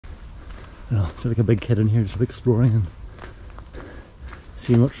You know, I feel like a big kid in here just exploring and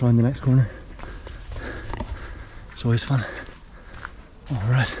seeing what's around the next corner. It's always fun.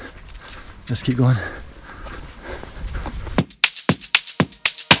 Alright, let's keep going.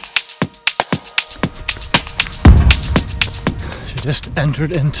 She just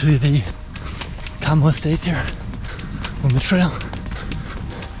entered into the Cammo Estate here on the trail.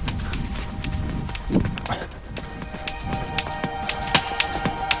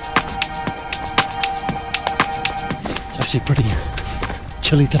 It's actually pretty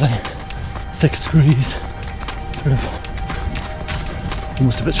chilly today, 6 degrees, sort of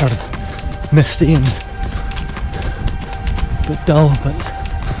almost a bit sort of misty and a bit dull, but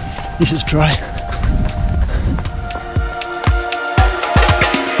at least it's dry.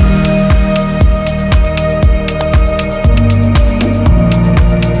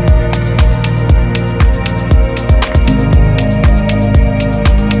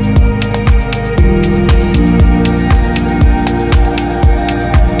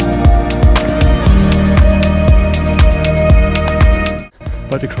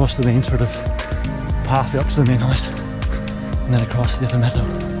 About to cross the main sort of pathway up to the main house and then across the other meadow.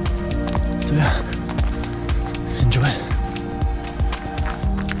 So yeah, enjoy.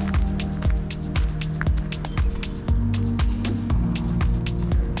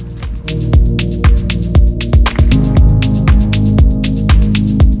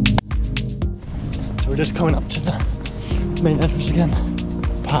 So we're just coming up to the main entrance again,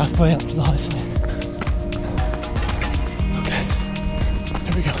 pathway up to the house.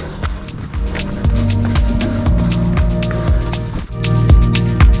 Here we go.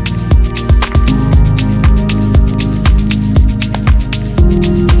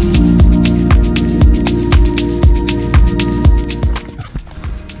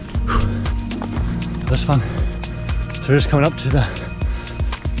 That's fun. So we're just coming up to the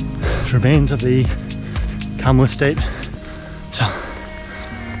remains of the Cammo Estate. So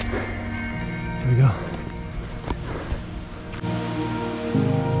here we go.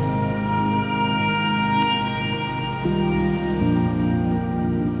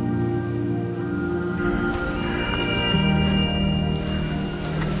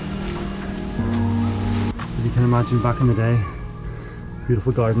 You can imagine back in the day,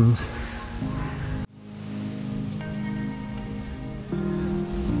 beautiful gardens.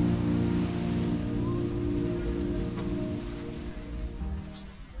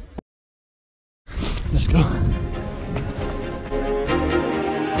 Let's go.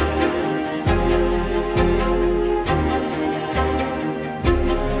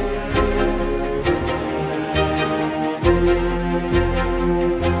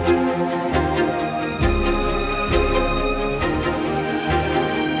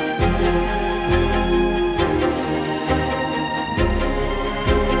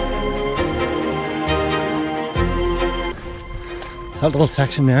 That little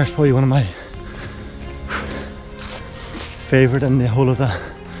section there is probably one of my favourite in the whole of the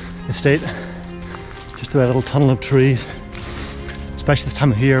estate. Just a little tunnel of trees, especially this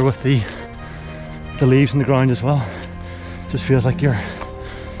time of year with the leaves on the ground as well. Just feels like you're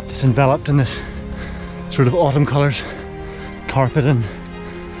just enveloped in this sort of autumn colours, carpet and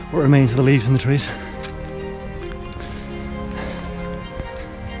what remains of the leaves in the trees.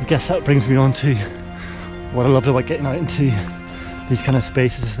 I guess that brings me on to what I loved about getting out into these kind of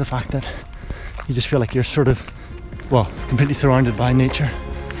spaces, is the fact that you just feel like you're sort of, well, completely surrounded by nature.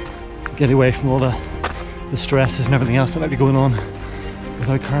 Get away from all the stresses and everything else that might be going on with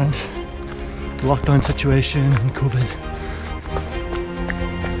our current lockdown situation and COVID.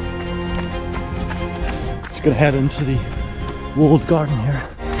 Just gonna head into the walled garden here.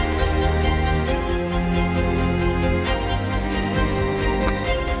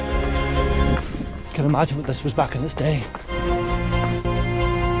 You can imagine what this was back in its day.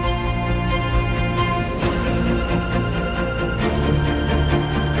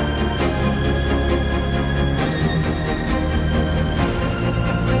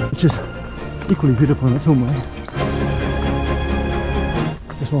 Which is equally beautiful in its own way.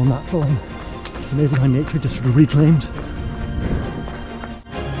 Just all natural, and it's amazing how nature just sort of reclaims.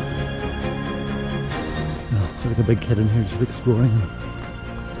 You know, I feel like a big kid in here just exploring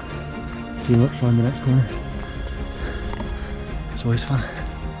and seeing what's around the next corner. It's always fun.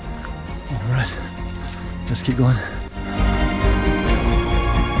 Alright, let's keep going.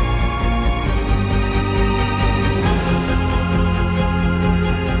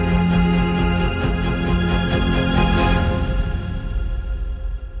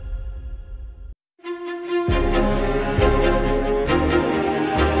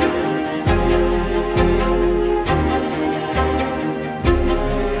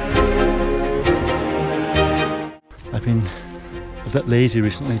 I've been a bit lazy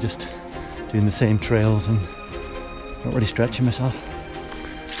recently, just doing the same trails and not really stretching myself.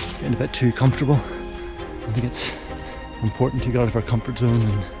 Getting a bit too comfortable. I think it's important to get out of our comfort zone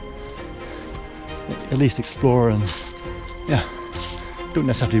and at least explore, and yeah, don't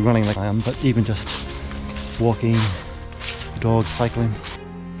necessarily be running like I am, but even just walking, dog, cycling,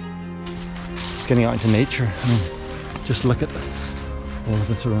 just getting out into nature. I mean, just look at all of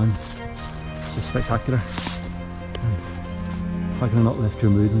this around. It's so spectacular. And how can it not lift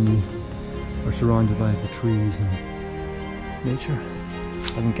your mood when you are surrounded by the trees and nature?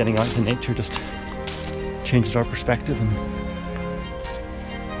 I think getting out into nature just changes our perspective, and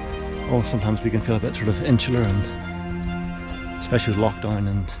sometimes we can feel a bit sort of insular, and especially with lockdown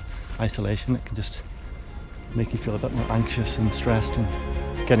and isolation, it can just make you feel a bit more anxious and stressed. And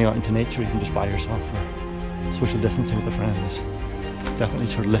getting out into nature, even just by yourself or social distancing with a friend, is definitely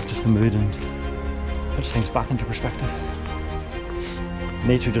sort of lifts the mood and puts things back into perspective.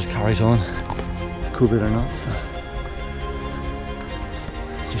 Nature just carries on, COVID or not, so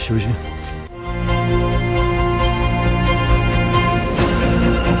it just shows you.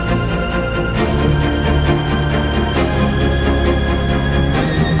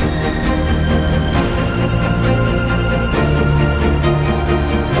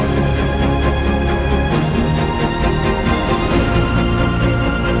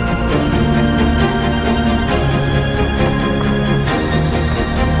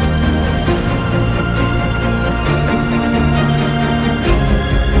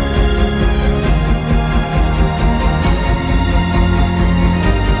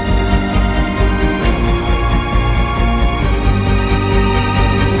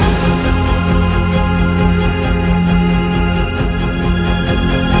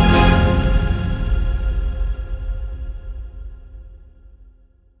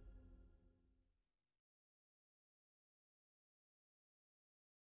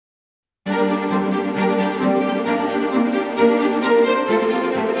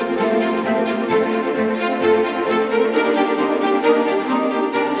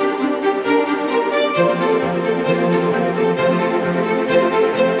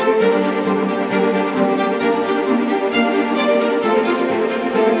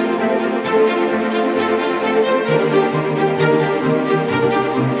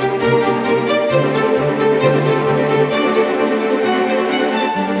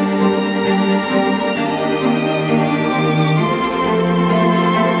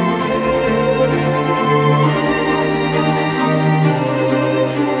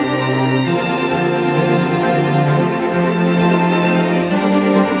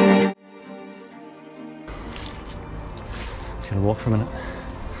 Gonna walk for a minute.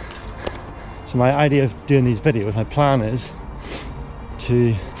 So my idea of doing these videos, my plan is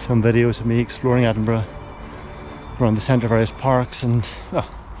to film videos of me exploring Edinburgh, around the centre of various parks, and well,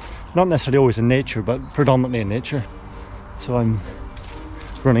 not necessarily always in nature, but predominantly in nature. So I'm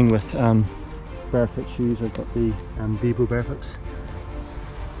running with barefoot shoes. I've got the Vivo Barefoots,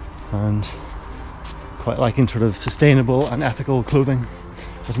 and quite liking sort of sustainable and ethical clothing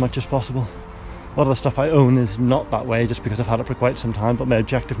as much as possible. A lot of the stuff I own is not that way, just because I've had it for quite some time, but my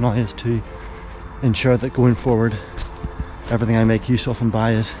objective now is to ensure that going forward everything I make use of and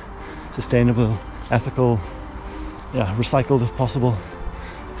buy is sustainable, ethical, yeah, recycled if possible.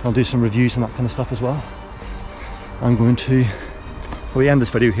 I'll do some reviews and that kind of stuff as well. I'm going to, before we end this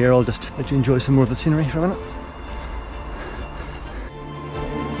video here, I'll just let you enjoy some more of the scenery for a minute.